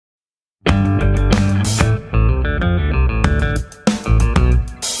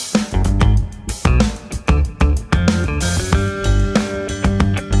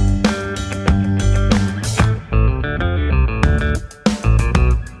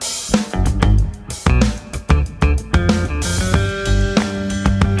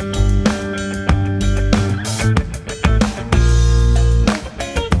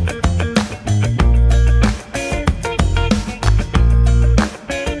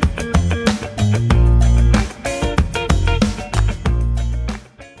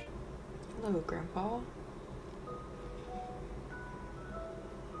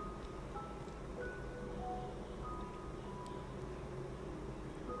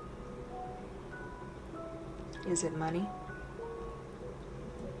Is it money?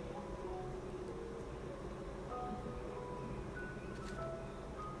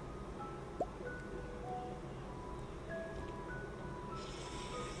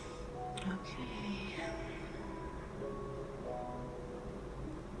 Okay.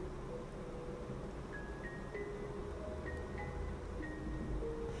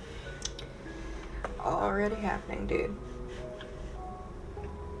 Already happening, dude.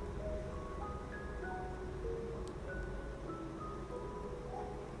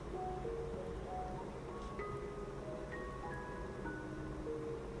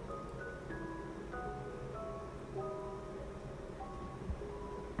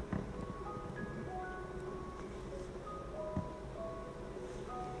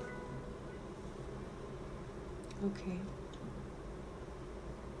 Okay.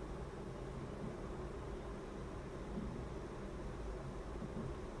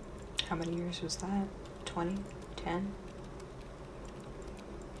 How many years was that? 20? 10?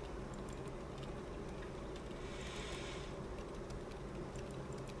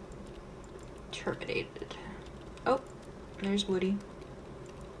 Terminated. Oh, there's Woody.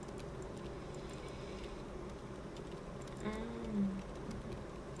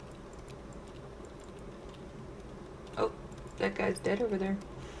 Oh, that guy's dead over there.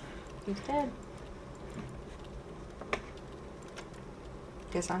 He's dead.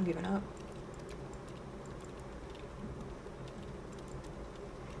 Guess I'm giving up.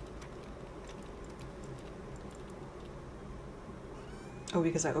 Oh,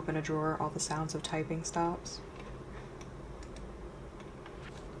 because I open a drawer, all the sounds of typing stops.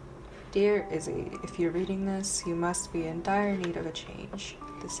 Dear Izzy, if you're reading this, you must be in dire need of a change.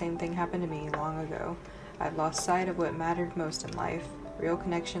 The same thing happened to me long ago. I'd lost sight of what mattered most in life, real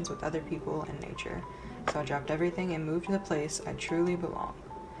connections with other people and nature. So I dropped everything and moved to the place I truly belong.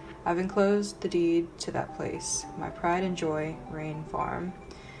 I've enclosed the deed to that place, my pride and joy, Rain Farm.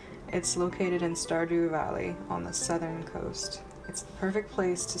 It's located in Stardew Valley on the southern coast. It's the perfect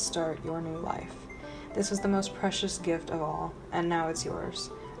place to start your new life. This was the most precious gift of all, and now it's yours.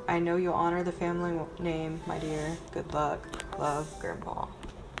 I know you'll honor the family name, my dear. Good luck. Love, Grandpa.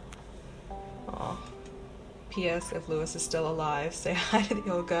 Aw. P.S. If Lewis is still alive, say hi to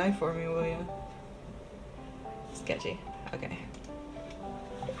the old guy for me, will you? Sketchy. Okay.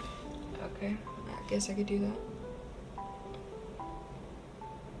 Okay, I guess I could do that.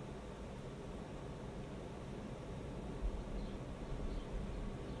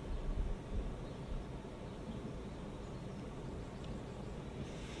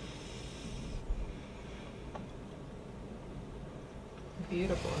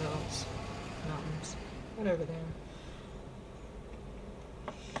 Beautiful hills, mountains, whatever they are.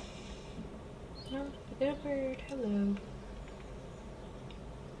 No, little bird, hello.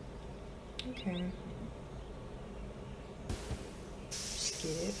 Okay.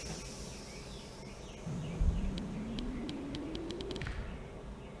 Skip.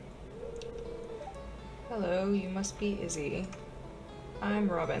 Hello, you must be Izzy. I'm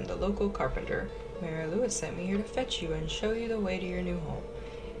Robin, the local carpenter. Mayor Lewis sent me here to fetch you and show you the way to your new home.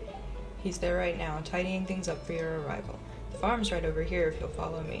 He's there right now, tidying things up for your arrival. The farm's right over here if you'll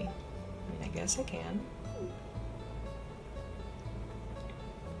follow me. I mean, I guess I can.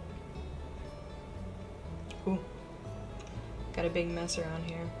 Ooh. Got a big mess around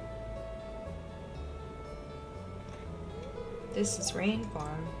here. This is Rain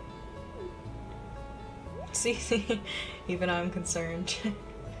Farm. See, even I'm concerned.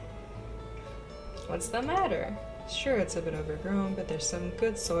 What's the matter? Sure, it's a bit overgrown, but there's some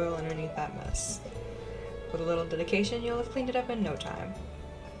good soil underneath that mess. With a little dedication, you'll have cleaned it up in no time.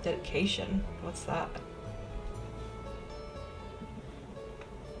 Dedication? What's that?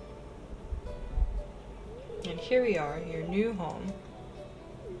 And here we are, your new home.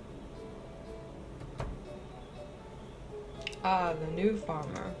 Ah, the new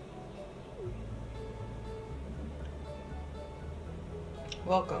farmer.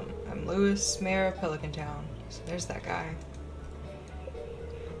 Welcome, I'm Lewis, Mayor of Pelican Town. So there's that guy.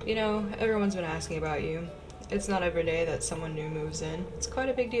 You know, everyone's been asking about you. It's not every day that someone new moves in. It's quite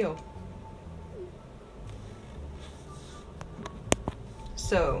a big deal.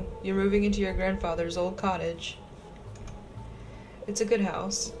 So, you're moving into your grandfather's old cottage. It's a good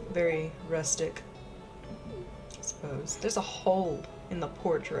house, very rustic, I suppose. There's a hole in the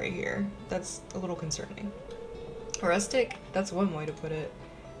porch right here. That's a little concerning. Rustic? That's one way to put it.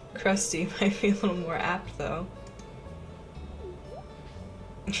 Crusty might be a little more apt, though.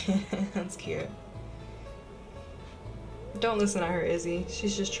 That's cute. Don't listen to her, Izzy.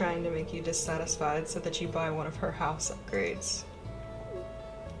 She's just trying to make you dissatisfied so that you buy one of her house upgrades.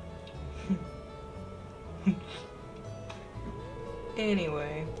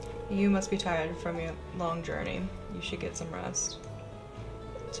 Anyway, you must be tired from your long journey. You should get some rest.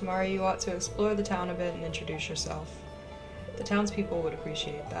 Tomorrow you ought to explore the town a bit and introduce yourself. The townspeople would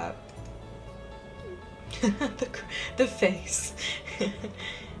appreciate that. the face.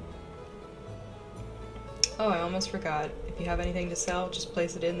 Oh, I almost forgot. If you have anything to sell, just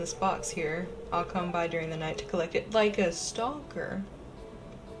place it in this box here. I'll come by during the night to collect it. Like a stalker.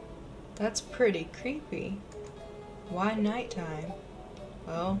 That's pretty creepy. Why nighttime?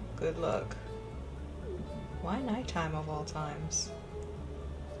 Well, good luck. Why nighttime of all times?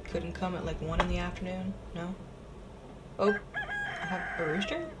 Couldn't come at like 1 in the afternoon? No? Oh, I have a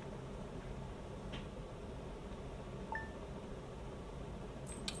rooster?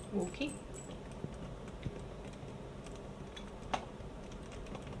 Okay.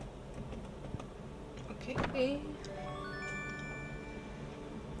 Okay.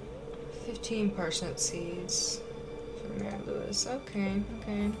 15 parsnip seeds for Mary Lewis. Okay,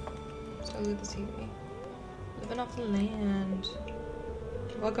 okay. So good to see me. Living off the land.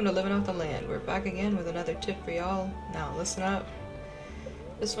 Welcome to Living Off the Land. We're back again with another tip for y'all. Now listen up.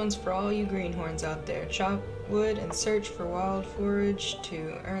 This one's for all you greenhorns out there. Chop wood and search for wild forage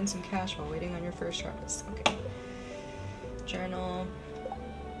to earn some cash while waiting on your first harvest. Okay. Journal.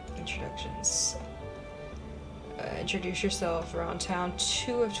 Introductions. Introduce yourself around town.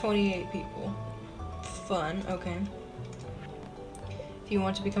 2 of 28 people. Fun. Okay. If you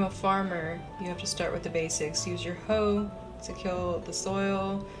want to become a farmer, you have to start with the basics. Use your hoe to kill the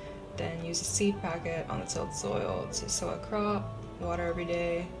soil, then use a seed packet on the tilled soil to sow a crop. Water every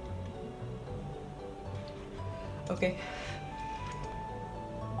day. Okay.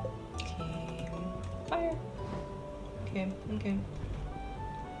 Fire. Okay, okay.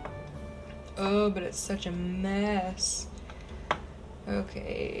 Oh, but it's such a mess.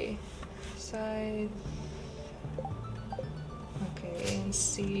 Okay. Scythe. Okay, and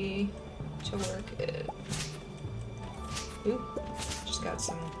C to work it. Ooh, just got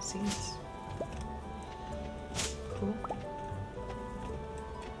some seeds. Cool.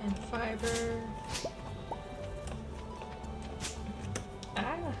 And fiber.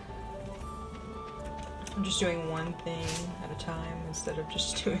 Ah! I'm just doing one thing at a time instead of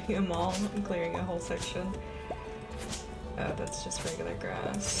just doing them all and clearing a whole section. Oh, that's just regular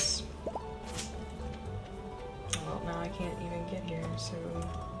grass. Well, now I can't even get here, so...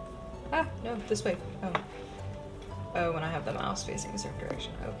 Ah! No, this way. Oh. Oh, when I have the mouse facing a certain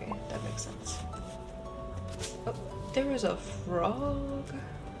direction. Okay, that makes sense. Oh, there was a frog.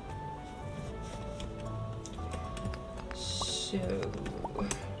 So...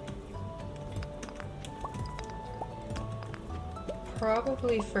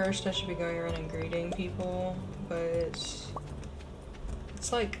 Probably first I should be going around and greeting people, but it's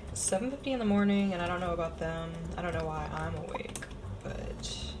like 7:50 in the morning and I don't know about them. I don't know why I'm awake,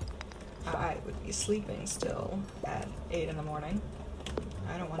 but I would be sleeping still at 8 in the morning.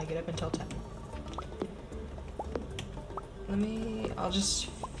 I don't want to get up until 10. I'll just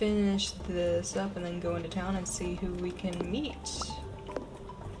finish this up and then go into town and see who we can meet.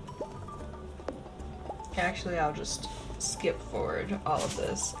 Actually, I'll just skip forward all of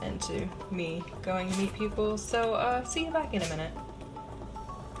this into me going to meet people. So, see you back in a minute.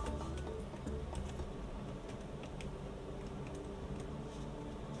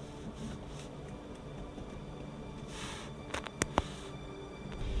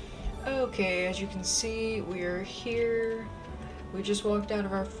 Okay, as you can see, we're here. We just walked out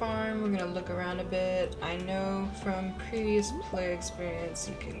of our farm. We're gonna look around a bit. I know from previous play experience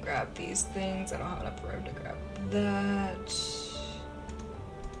you can grab these things. I don't have enough room to grab that.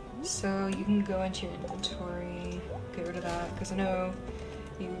 So you can go into your inventory, get rid of that, because I know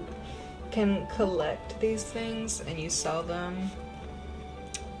you can collect these things and you sell them.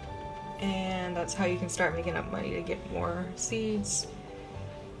 And that's how you can start making up money to get more seeds.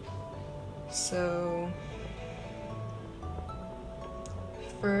 So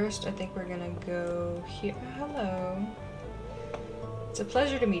first, I think we're gonna go here. Hello. It's a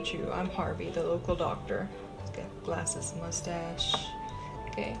pleasure to meet you. I'm Harvey, the local doctor. He's got glasses, mustache.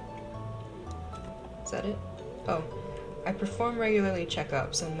 Okay. Is that it? Oh. I perform regularly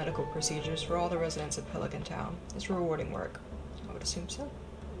checkups and medical procedures for all the residents of Pelican Town. It's rewarding work. I would assume so.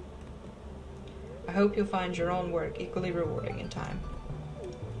 I hope you'll find your own work equally rewarding in time.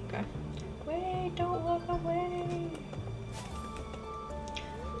 Okay. Wait, don't look away!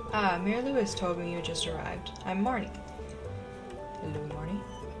 Ah, Mary Lewis told me you just arrived. I'm Marnie. Hello, Marnie.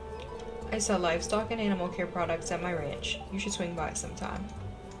 I sell livestock and animal care products at my ranch. You should swing by sometime.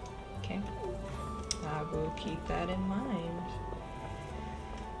 Okay. I will keep that in mind.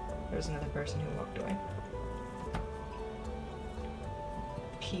 There's another person who walked away.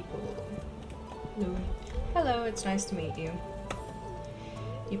 people. Hello. Hello, it's nice to meet you.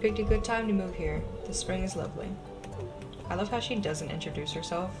 You picked a good time to move here. The spring is lovely. I love how she doesn't introduce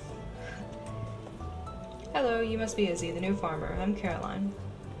herself. Hello, you must be Izzy, the new farmer. I'm Caroline.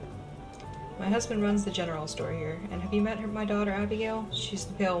 My husband runs the general store here. And have you met my daughter Abigail? She's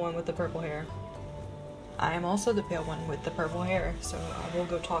the pale one with the purple hair. I am also the pale one with the purple hair, so I will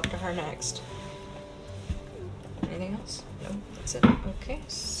go talk to her next. Anything else? No, that's it. Okay,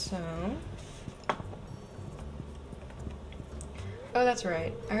 so... Oh, that's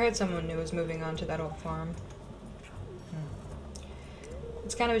right. I heard someone new was moving on to that old farm.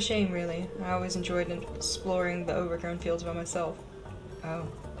 It's kind of a shame, really. I always enjoyed exploring the overgrown fields by myself. Oh.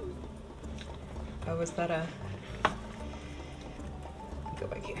 Oh, was that a... Go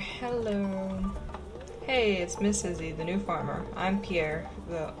back here. Hello. Hey, it's Miss Izzy, the new farmer. I'm Pierre,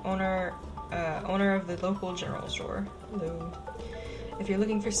 the owner of the local general store. Hello. If you're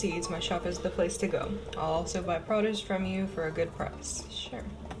looking for seeds, my shop is the place to go. I'll also buy produce from you for a good price. Sure.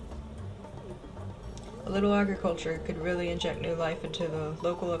 A little agriculture could really inject new life into the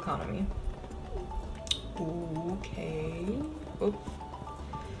local economy. Okay. Oh.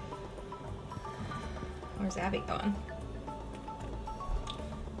 Where's Abby going?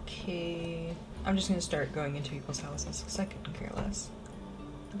 Okay. I'm just gonna start going into people's houses because I couldn't care less.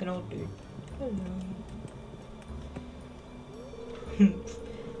 Like an old dude. Hello.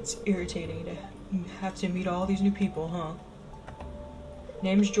 It's irritating to have to meet all these new people, huh?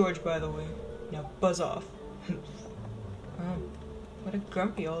 Name's George, by the way. Now buzz off. Oh, what a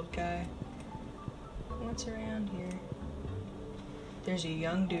grumpy old guy. What's around here? There's a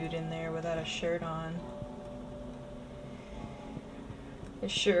young dude in there without a shirt on.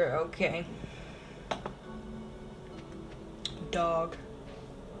 Sure, okay. Dog.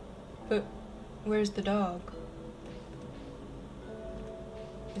 But where's the dog?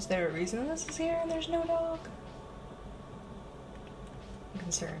 Is there a reason this is here and there's no dog? I'm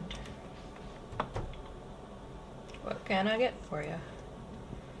concerned. What can I get for you?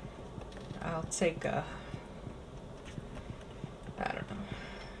 I'll take a... I don't know.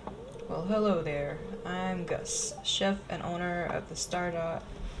 Well, hello there. I'm Gus, chef and owner of the Stardew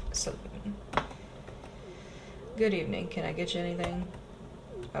Saloon. Good evening. Can I get you anything?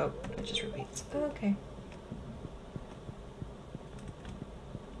 Oh, it just repeats. Okay.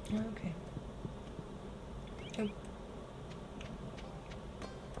 Okay. Oh.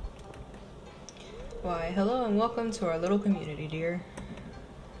 Why, hello and welcome to our little community, dear.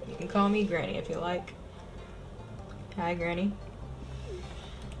 You can call me Granny if you like. Hi, Granny.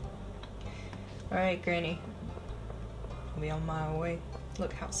 Alright, Granny. I'll be on my way.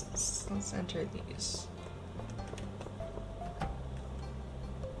 Look, houses. Let's enter these.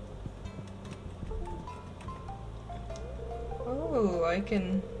 Oh, I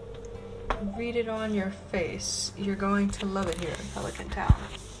can read it on your face. You're going to love it here in Pelican Town.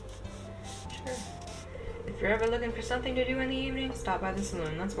 Sure. If you're ever looking for something to do in the evening, stop by the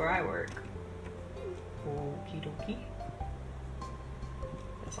saloon. That's where I work. Okie dokie.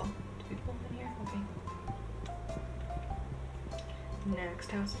 That's all. 2 people in here? Okay.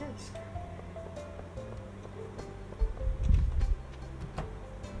 Next house it is.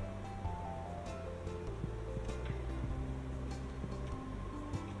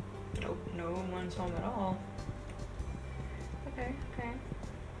 Nope, no one's home at all. Okay, okay.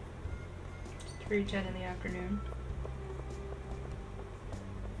 It's 3:10 in the afternoon.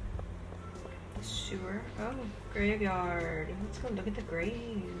 Sewer. Oh, graveyard. Let's go look at the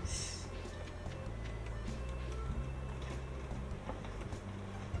graves.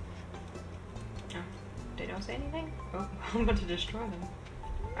 Oh, they don't say anything? Oh, I'm about to destroy them.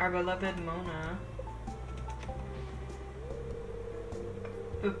 Our beloved Mona.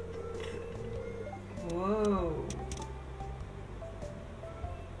 Whoa.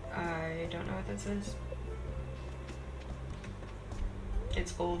 I don't know what that says.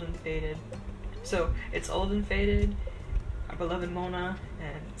 It's old and faded. So, it's old and faded, our beloved Mona,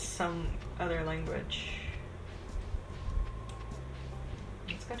 and some other language.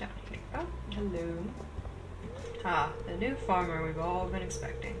 Let's go down here. Oh, hello. Ah, the new farmer we've all been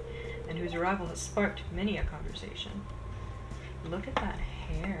expecting, and whose arrival has sparked many a conversation. Look at that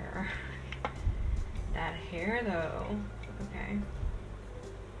hair. That hair, though. Okay.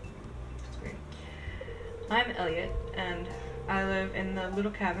 That's weird. I'm Elliot, and I live in the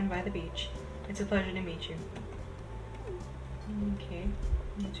little cabin by the beach. It's a pleasure to meet you. Okay.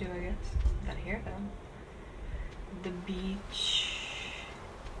 You too, I guess. That hair, though. The beach.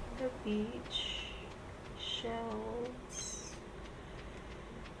 The beach. Shells.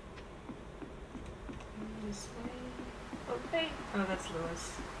 This way. Oh, hey! Oh, that's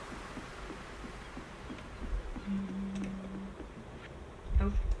Lewis.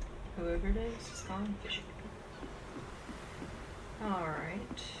 Oh, whoever it is gone fishing.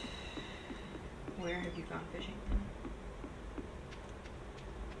 Alright. Where have you gone fishing?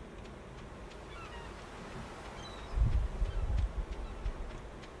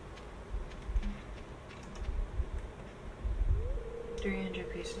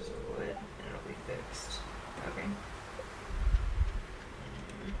 300 pieces of wood and it'll be fixed. Okay.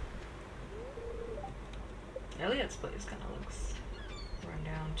 Elliot's place kind of looks run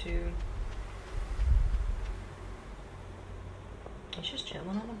down too. He's just chilling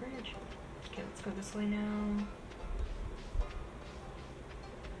on the bridge. Okay, let's go this way now.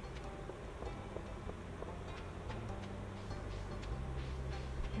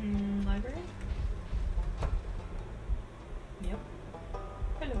 Library? Yep.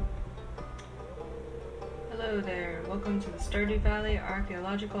 Hello. Hello there. Welcome to the Stardew Valley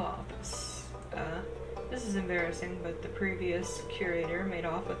Archaeological Office. This is embarrassing, but the previous curator made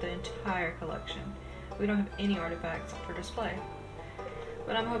off with the entire collection. We don't have any artifacts for display.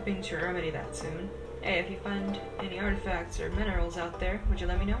 But I'm hoping to remedy that soon. Hey, if you find any artifacts or minerals out there, would you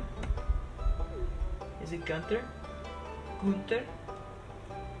let me know? Is it Gunther? Gunther?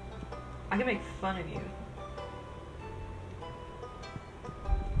 I can make fun of you.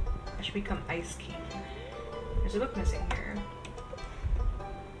 I should become Ice King. There's a book missing here.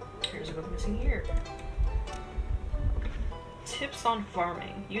 There's a book missing here. Tips on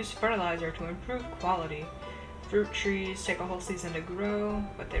farming. Use fertilizer to improve quality. Fruit trees take a whole season to grow,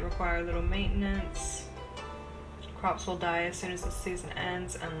 but they require little maintenance. Crops will die as soon as the season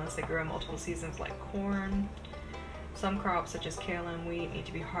ends unless they grow multiple seasons like corn. Some crops, such as kale and wheat, need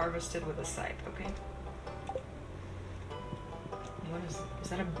to be harvested with a scythe. Okay. What is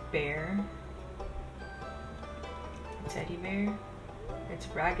that a bear? A teddy bear? It's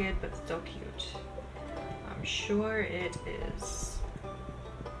ragged but still cute. I'm sure it is.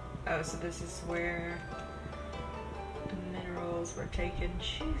 Oh, so this is where the minerals were taken.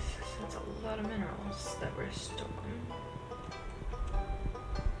 Jesus, that's a lot of minerals that were stolen.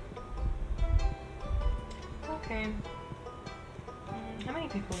 Okay. How many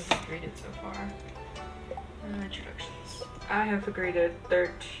people have we graded so far? Introductions. I have graded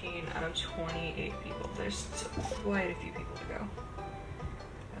 13 out of 28 people. There's still quite a few people to go.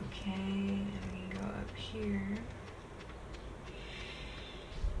 Okay, and we can go up here.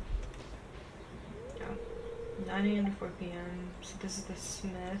 Oh, 9 a.m. to 4 p.m. So this is the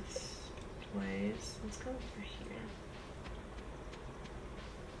Smith's place. Let's go over here.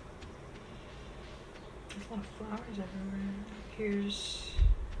 There's a lot of flowers everywhere. Here's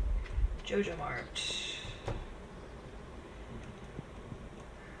Jojo Mart.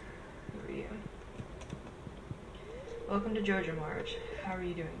 Who are you? Welcome to Jojo Mart. How are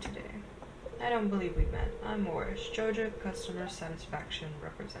you doing today? I don't believe we've met. I'm Morris, Jojo Customer Satisfaction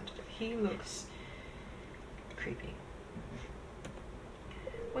Representative. He looks creepy.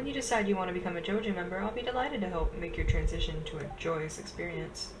 When you decide you want to become a Jojo member, I'll be delighted to help make your transition to a joyous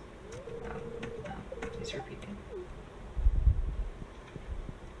experience. Oh, he's repeating.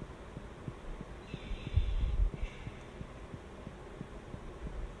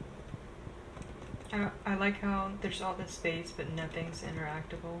 I like how there's all this space, but nothing's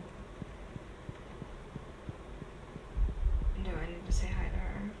interactable. Do I need to say hi to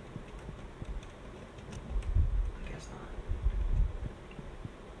her? I guess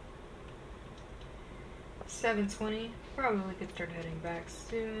not. 7:20. Probably could start heading back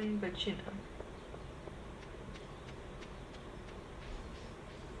soon, but you know.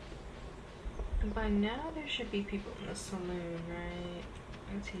 And by now there should be people in the saloon, right?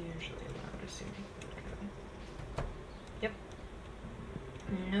 That's usually allowed to see people go. Yep.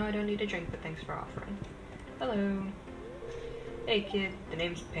 No, I don't need a drink, but thanks for offering. Hello. Hey kid, the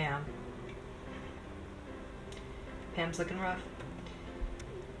name's Pam. Pam's looking rough.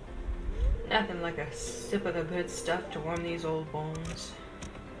 Nothing like a sip of the good stuff to warm these old bones.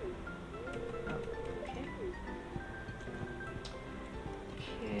 Okay.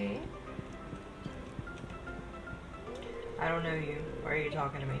 Okay. I don't know you. Why are you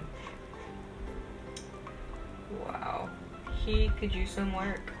talking to me? Wow. He could use some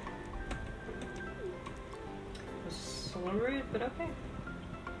work. It was a little rude, but okay.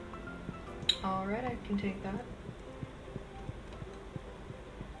 Alright, I can take that.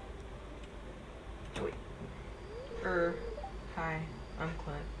 Oh, wait. Hi. I'm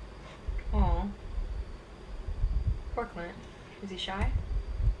Clint. Aw. Poor Clint. Is he shy?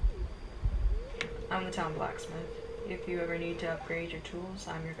 I'm the town blacksmith. If you ever need to upgrade your tools,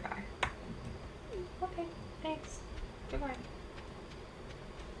 I'm your guy. Okay, thanks. Goodbye.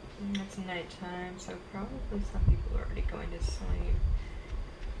 It's nighttime, so probably some people are already going to sleep.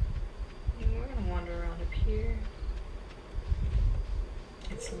 And we're gonna wander around up here.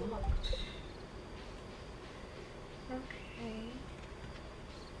 It's locked. Okay.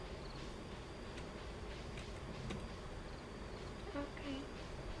 Okay.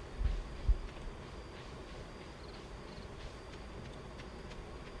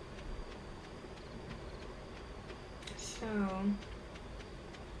 So,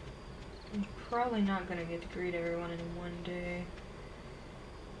 I'm probably not gonna get to greet everyone in one day.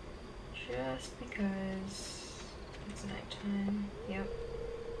 Just because it's nighttime. Yep.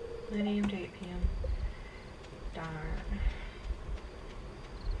 9 AM to 8 PM. Darn.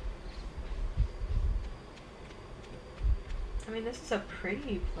 I mean, this is a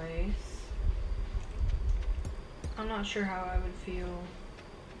pretty place. I'm not sure how I would feel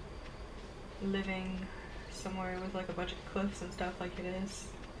living somewhere with like a bunch of cliffs and stuff like it is.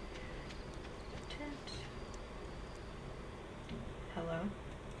 Tent. Hello?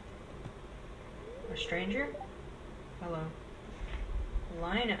 A stranger? Hello.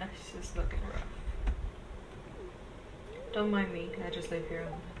 Linus is looking rough. Don't mind me, I just live here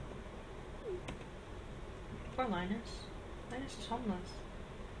alone. Poor Linus. Linus is homeless.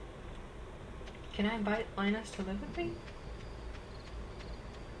 Can I invite Linus to live with me?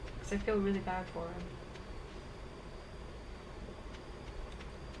 Because I feel really bad for him.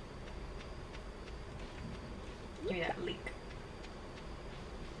 Give me that leek.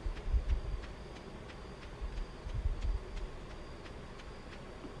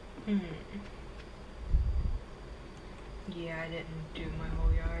 Yeah, I didn't do my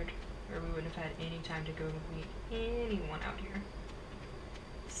whole yard, or we wouldn't have had any time to go meet anyone out here.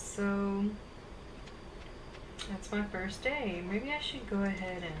 So, that's my first day. Maybe I should go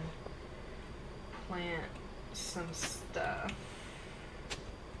ahead and plant some stuff.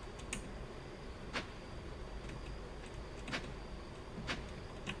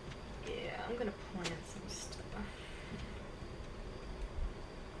 Yeah, I'm gonna plant some stuff.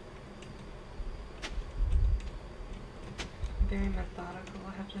 Very methodical.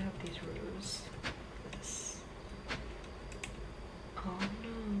 I have to have these rows for this. Oh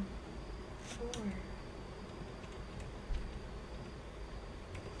no. 4.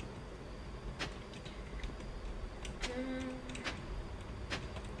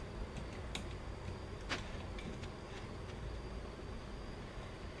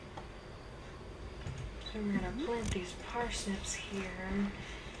 So we're gonna plant these parsnips here.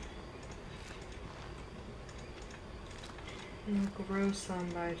 And we'll grow some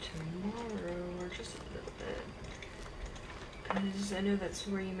by tomorrow, or just a little bit. Because I know that's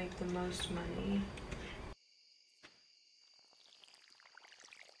where you make the most money.